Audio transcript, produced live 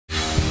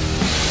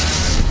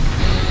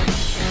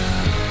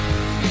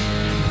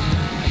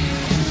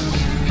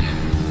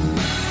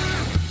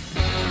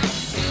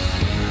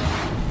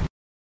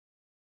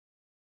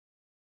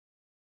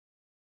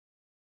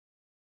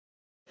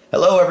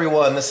Hello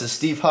everyone, this is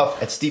Steve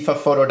Huff at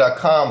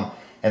SteveHuffPhoto.com,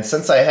 and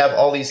since I have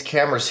all these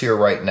cameras here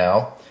right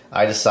now,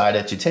 I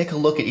decided to take a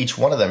look at each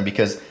one of them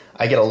because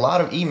I get a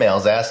lot of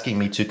emails asking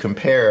me to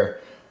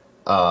compare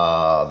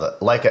the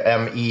Leica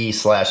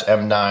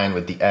ME/M9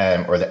 with the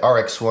M, or the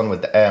RX1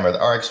 with the M, or the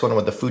RX1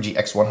 with the Fuji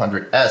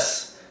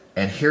X100s,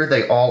 and here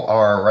they all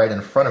are right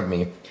in front of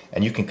me,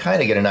 and you can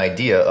kind of get an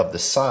idea of the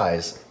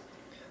size.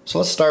 So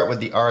let's start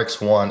with the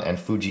RX1 and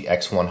Fuji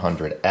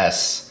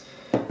X100s.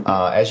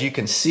 As you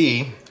can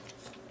see,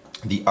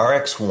 the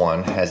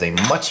RX1 has a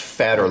much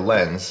fatter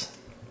lens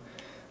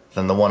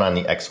than the one on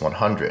the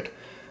X100.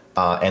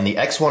 And the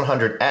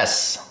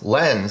X100S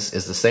lens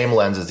is the same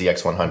lens as the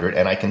X100,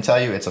 and I can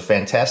tell you it's a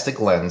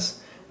fantastic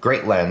lens,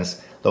 great lens,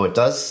 though it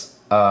does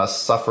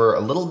suffer a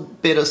little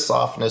bit of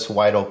softness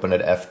wide open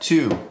at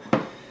f2.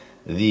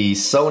 The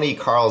Sony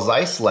Carl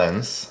Zeiss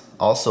lens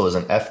also is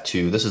an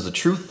f2. This is a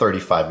true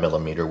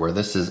 35mm, where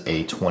this is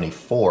a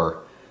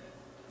 24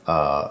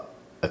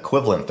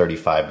 equivalent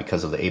 35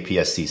 because of the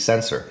APS-C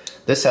sensor.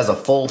 This has a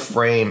full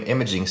frame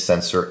imaging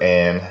sensor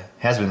and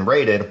has been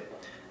rated,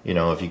 you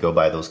know, if you go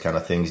by those kind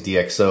of things,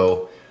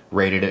 DxO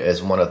rated it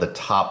as one of the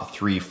top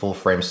 3 full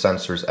frame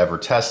sensors ever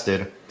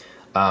tested.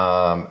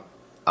 I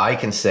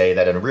can say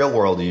that in real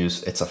world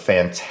use, it's a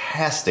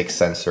fantastic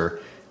sensor,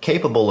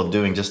 capable of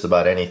doing just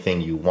about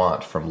anything you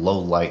want, from low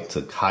light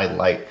to high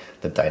light.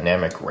 The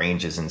dynamic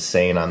range is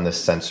insane on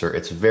this sensor.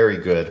 It's very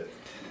good.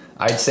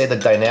 I'd say the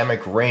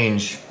dynamic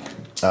range,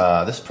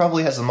 this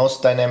probably has the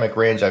most dynamic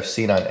range I've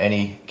seen on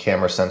any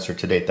camera sensor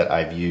to date that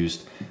I've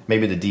used.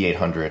 Maybe the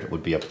D800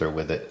 would be up there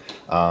with it.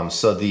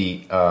 So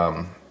the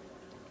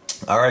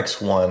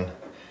RX1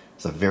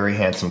 is a very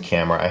handsome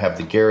camera. I have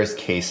the Garris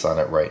case on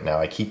it right now.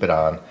 I keep it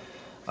on,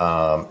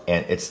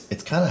 and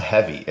it's kind of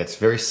heavy. It's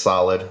very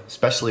solid,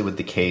 especially with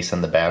the case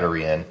and the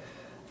battery in.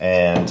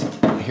 And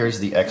here's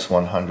the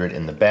X100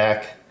 in the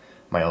back.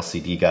 My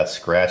LCD got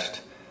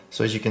scratched.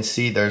 So as you can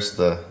see, there's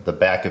the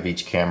back of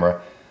each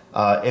camera.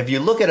 If you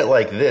look at it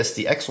like this,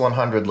 the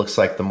X100 looks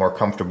like the more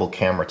comfortable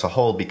camera to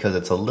hold because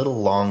it's a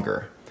little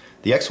longer.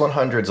 The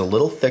X100 is a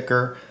little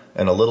thicker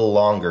and a little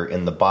longer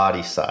in the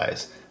body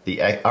size. The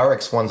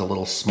RX1's a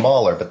little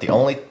smaller, but the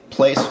only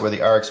place where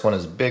the RX1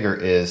 is bigger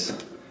is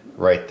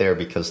right there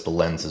because the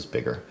lens is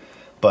bigger.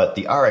 But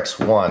the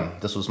RX1,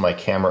 this was my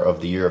camera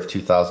of the year of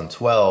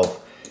 2012,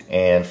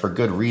 and for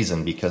good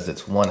reason, because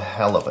it's one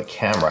hell of a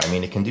camera. I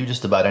mean, it can do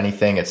just about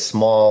anything. It's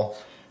small,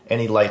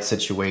 any light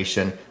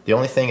situation. The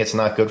only thing it's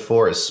not good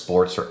for is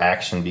sports or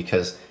action,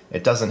 because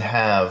it doesn't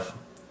have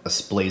a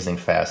blazing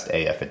fast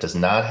AF. It does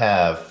not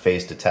have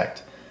phase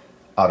detect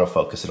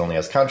autofocus. It only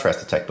has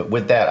contrast detect. But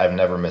with that, I've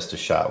never missed a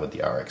shot with the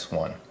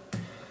RX1.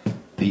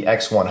 The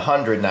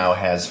X100 now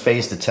has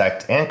phase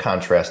detect and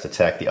contrast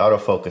detect. The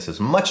autofocus is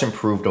much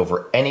improved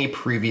over any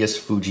previous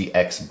Fuji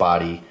X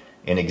body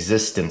in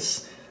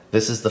existence.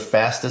 This is the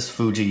fastest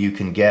Fuji you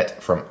can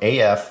get, from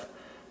AF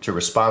to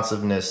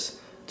responsiveness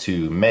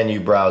to menu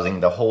browsing,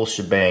 the whole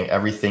shebang.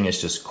 Everything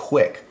is just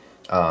quick.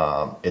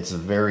 It's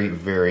very,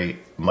 very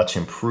much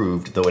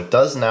improved, though it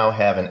does now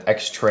have an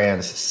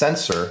X-Trans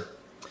sensor,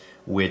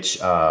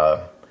 which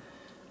I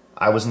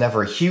was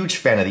never a huge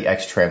fan of the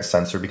X-Trans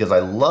sensor because I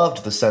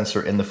loved the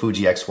sensor in the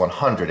Fuji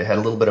X100. It had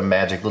a little bit of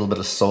magic, a little bit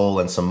of soul,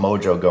 and some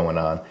mojo going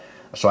on.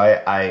 So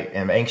I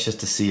am anxious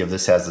to see if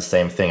this has the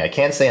same thing. I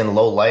can say in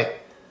low light,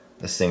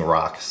 this thing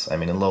rocks. I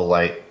mean, in low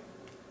light,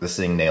 this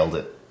thing nailed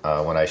it.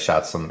 When I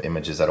shot some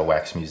images at a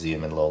wax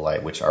museum in low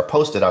light, which are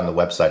posted on the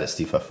website at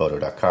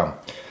SteveHuffPhoto.com.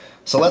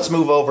 So let's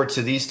move over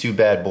to these two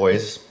bad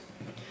boys.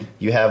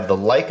 You have the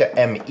Leica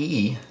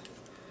ME,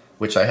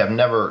 which I have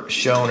never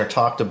shown or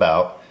talked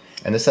about,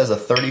 and this has a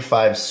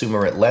 35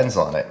 Summeret lens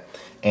on it.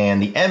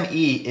 And the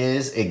ME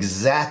is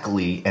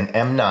exactly an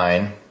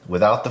M9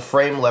 without the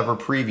frame lever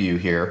preview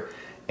here,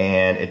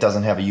 and it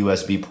doesn't have a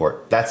USB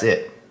port. That's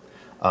it.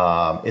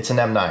 It's an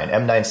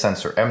M9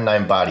 sensor,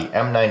 M9 body,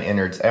 M9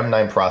 innards,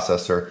 M9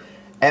 processor,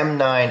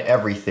 M9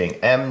 everything,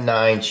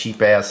 M9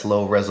 cheap ass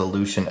low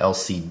resolution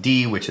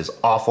LCD, which is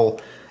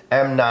awful,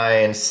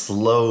 M9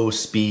 slow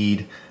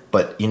speed,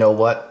 but you know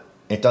what?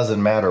 It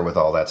doesn't matter with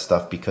all that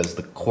stuff because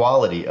the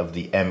quality of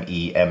the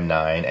ME,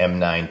 M9,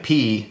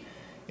 M9P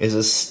is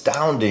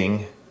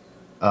astounding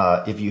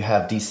if you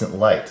have decent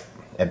light.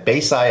 At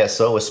base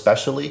ISO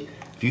especially,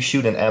 if you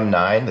shoot an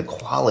M9, the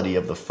quality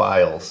of the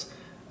files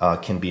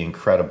can be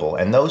incredible.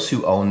 And those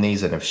who own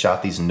these and have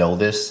shot these know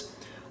this.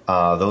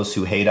 Those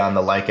who hate on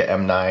the Leica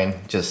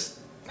M9 just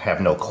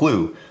have no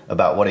clue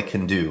about what it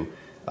can do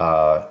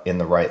in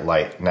the right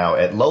light. Now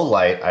at low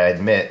light, I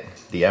admit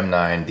the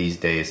M9 these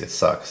days, it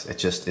sucks. It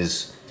just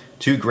is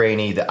too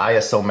grainy. The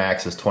ISO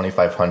max is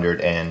 2500,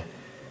 and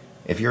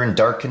if you're in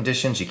dark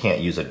conditions, you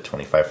can't use it at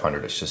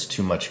 2500. It's just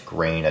too much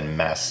grain and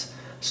mess.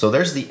 So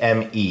there's the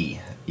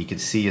ME. You can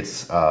see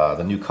it's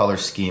the new color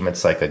scheme.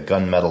 It's like a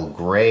gunmetal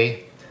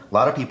gray. A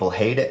lot of people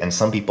hate it, and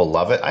some people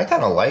love it. I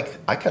kind of like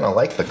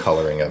the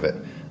coloring of it.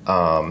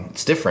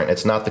 It's different.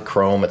 It's not the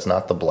chrome. It's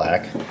not the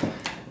black.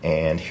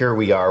 And here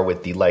we are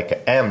with the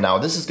Leica M. Now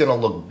this is going to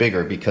look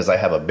bigger because I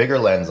have a bigger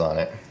lens on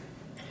it,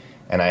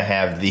 and I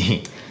have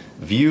the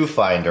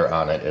viewfinder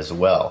on it as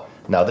well.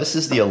 Now this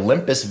is the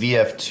Olympus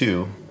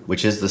VF2,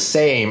 which is the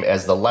same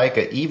as the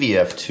Leica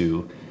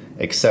EVF2,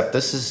 except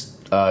this is,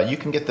 you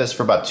can get this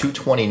for about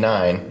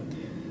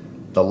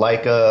 $229. The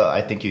Leica,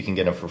 I think you can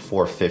get them for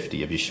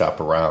 $450 if you shop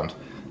around.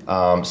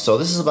 So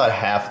this is about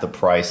half the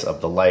price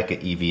of the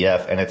Leica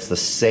EVF, and it's the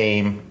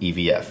same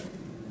EVF.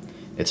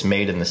 It's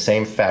made in the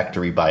same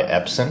factory by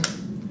Epson.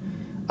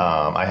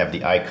 I have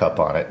the eye cup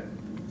on it.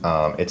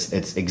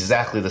 It's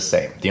exactly the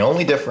same. The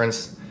only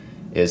difference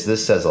is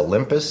this says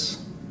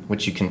Olympus,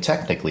 which you can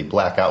technically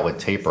black out with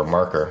tape or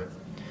marker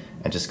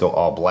and just go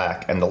all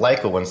black. And the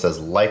Leica one says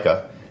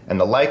Leica. And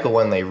the Leica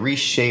one, they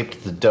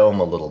reshaped the dome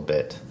a little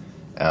bit.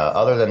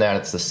 Other than that,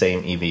 it's the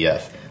same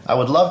EVF. I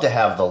would love to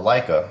have the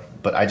Leica,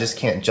 but I just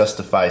can't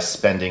justify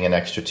spending an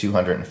extra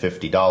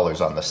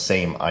 $250 on the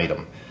same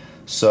item.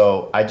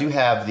 So I do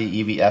have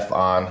the EVF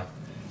on,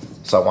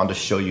 so I wanted to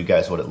show you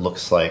guys what it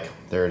looks like.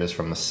 There it is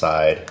from the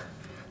side.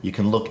 You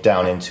can look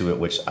down into it,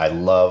 which I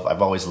love.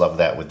 I've always loved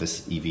that with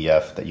this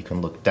EVF, that you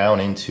can look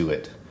down into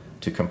it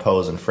to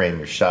compose and frame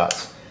your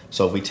shots.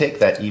 So if we take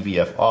that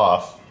EVF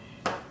off,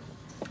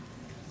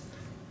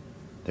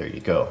 there you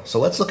go. So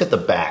let's look at the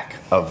back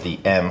of the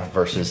M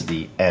versus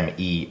the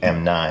ME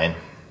M9.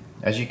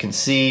 As you can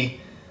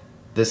see,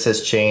 this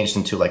has changed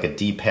into like a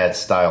D-pad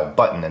style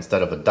button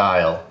instead of a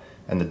dial,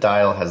 and the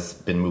dial has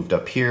been moved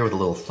up here with a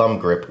little thumb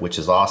grip, which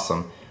is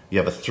awesome. You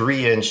have a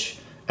 3-inch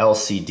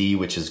LCD,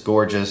 which is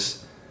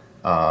gorgeous.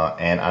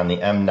 And on the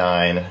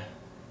M9,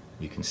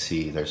 you can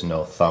see there's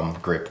no thumb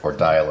grip or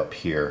dial up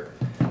here,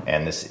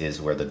 and this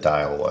is where the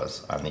dial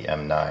was on the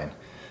M9.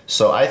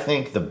 So I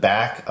think the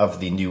back of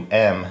the new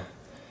M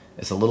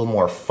is a little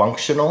more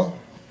functional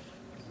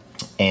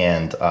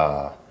and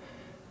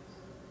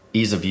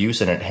ease of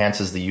use, and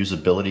enhances the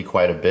usability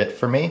quite a bit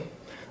for me.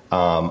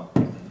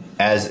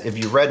 As if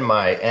you read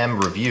my M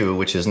review,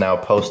 which is now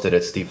posted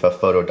at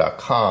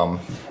stevehufpphoto.com,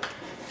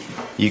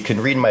 you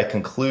can read my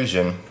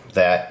conclusion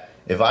that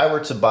if I were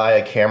to buy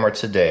a camera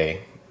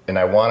today and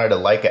I wanted a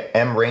Leica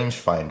M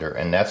rangefinder,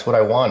 and that's what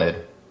I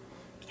wanted,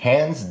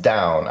 hands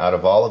down, out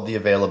of all of the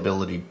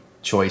availability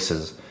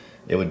choices,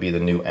 it would be the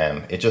new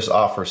M. It just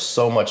offers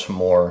so much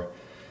more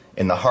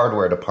in the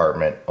hardware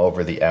department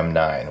over the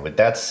M9. With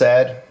that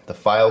said, the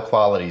file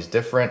quality is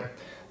different.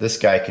 This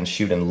guy can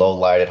shoot in low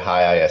light at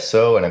high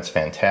ISO, and it's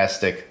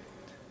fantastic.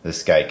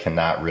 This guy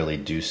cannot really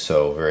do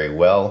so very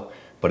well.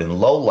 But in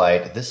low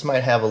light, this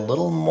might have a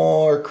little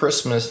more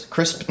crispness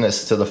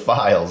to the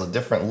files, a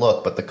different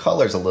look, but the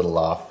color's a little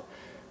off,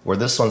 where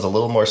this one's a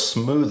little more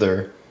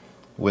smoother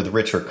with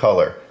richer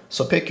color.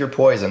 So pick your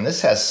poison.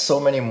 This has so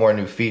many more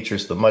new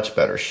features: the much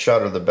better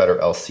shutter, the better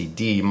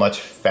LCD,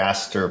 much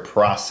faster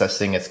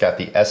processing. It's got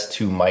the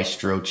S2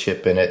 Maestro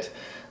chip in it.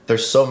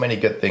 There's so many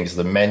good things.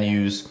 The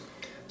menus.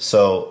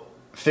 So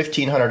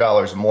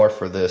 $1,500 more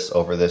for this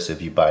over this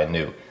if you buy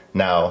new.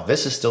 Now,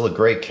 this is still a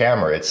great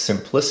camera. It's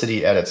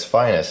simplicity at its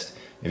finest.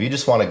 If you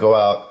just want to go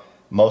out,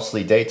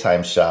 mostly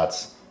daytime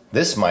shots,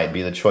 this might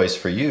be the choice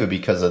for you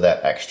because of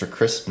that extra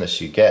crispness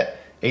you get.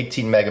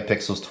 18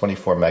 megapixels,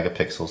 24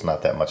 megapixels,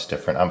 not that much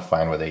different. I'm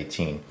fine with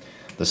 18.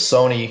 The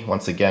Sony,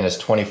 once again, is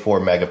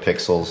 24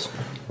 megapixels.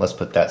 Let's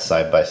put that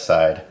side by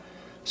side.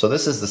 So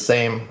this is the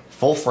same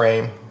full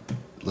frame,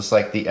 just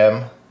like the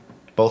M,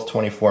 both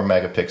 24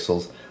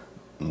 megapixels.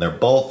 They're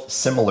both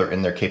similar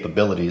in their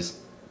capabilities.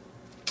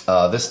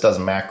 This does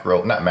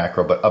macro, not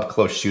macro, but up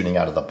close shooting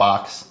out of the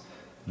box.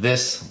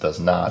 This does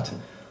not.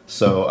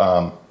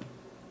 So,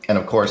 and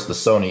of course the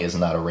Sony is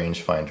not a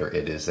rangefinder.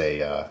 It is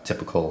a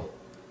typical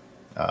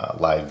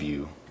live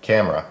view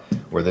camera,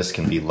 where this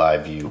can be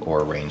live view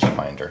or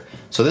rangefinder.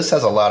 So this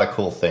has a lot of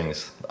cool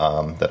things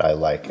that I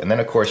like. And then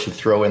of course you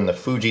throw in the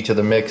Fuji to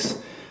the mix,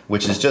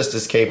 which is just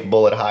as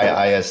capable at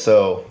high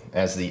ISO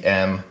as the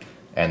M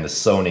and the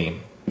Sony,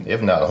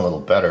 if not a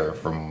little better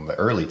from the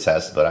early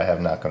test, but I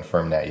have not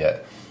confirmed that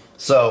yet.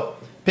 So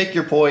pick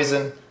your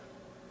poison.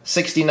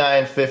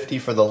 $69.50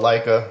 for the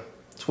Leica,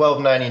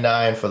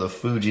 $12.99 for the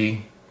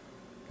Fuji,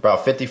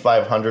 about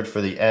 $5,500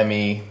 for the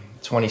ME,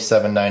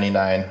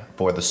 $27.99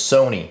 for the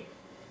Sony.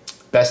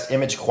 Best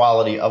image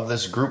quality of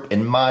this group,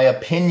 in my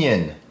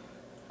opinion,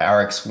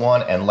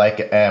 RX1 and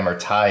Leica M are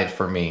tied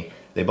for me.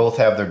 They both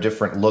have their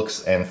different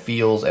looks and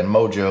feels and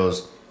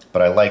mojos,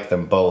 but I like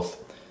them both.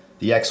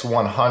 The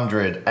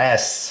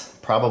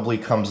X100s probably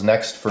comes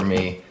next for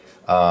me.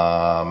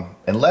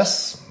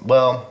 Unless,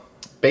 well,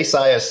 base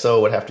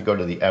ISO would have to go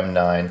to the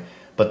M9,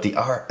 but the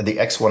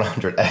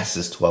X100s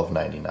is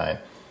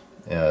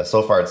 $12.99.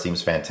 So far it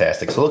seems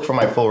fantastic. So look for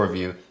my full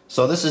review.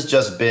 So this has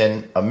just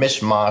been a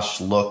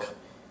mishmash look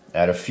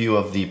at a few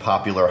of the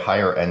popular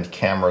higher end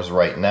cameras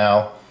right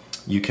now.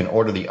 You can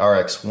order the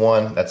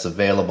RX1, that's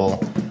available.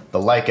 The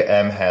Leica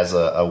M has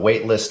a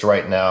wait list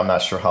right now. I'm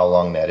not sure how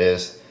long that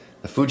is.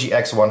 The Fuji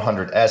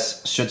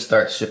X100s should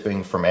start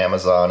shipping from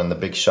Amazon and the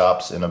big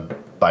shops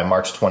by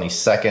March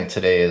 22nd.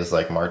 Today is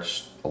like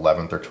March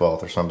 11th or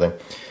 12th or something.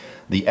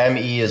 The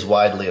ME is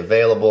widely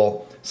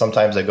available.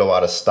 Sometimes they go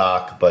out of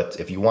stock, but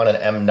if you want an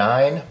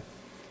M9,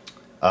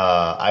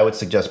 I would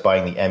suggest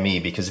buying the ME,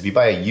 because if you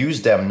buy a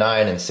used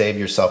M9 and save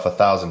yourself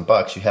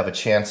 $1,000, you have a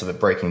chance of it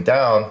breaking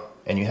down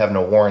and you have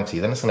no warranty.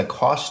 Then it's going to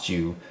cost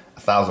you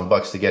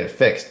 $1,000 to get it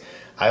fixed.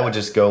 I would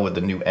just go with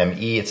the new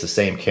ME. It's the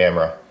same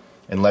camera,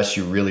 unless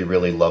you really,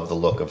 really love the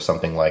look of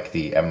something like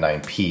the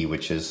M9P,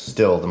 which is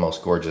still the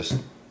most gorgeous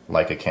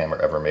Leica camera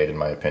ever made, in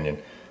my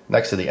opinion,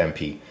 next to the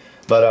MP.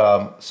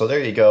 But so there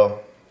you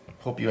go.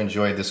 Hope you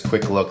enjoyed this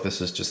quick look.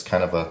 This is just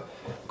kind of a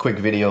quick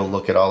video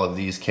look at all of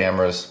these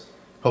cameras.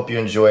 Hope you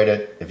enjoyed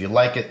it. If you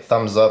like it,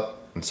 thumbs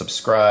up and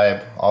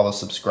subscribe. All the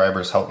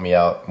subscribers help me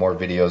out. More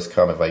videos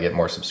come if I get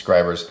more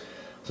subscribers.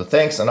 So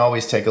thanks, and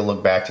always take a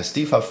look back to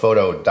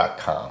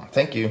stevehufpphoto.com.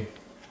 Thank you.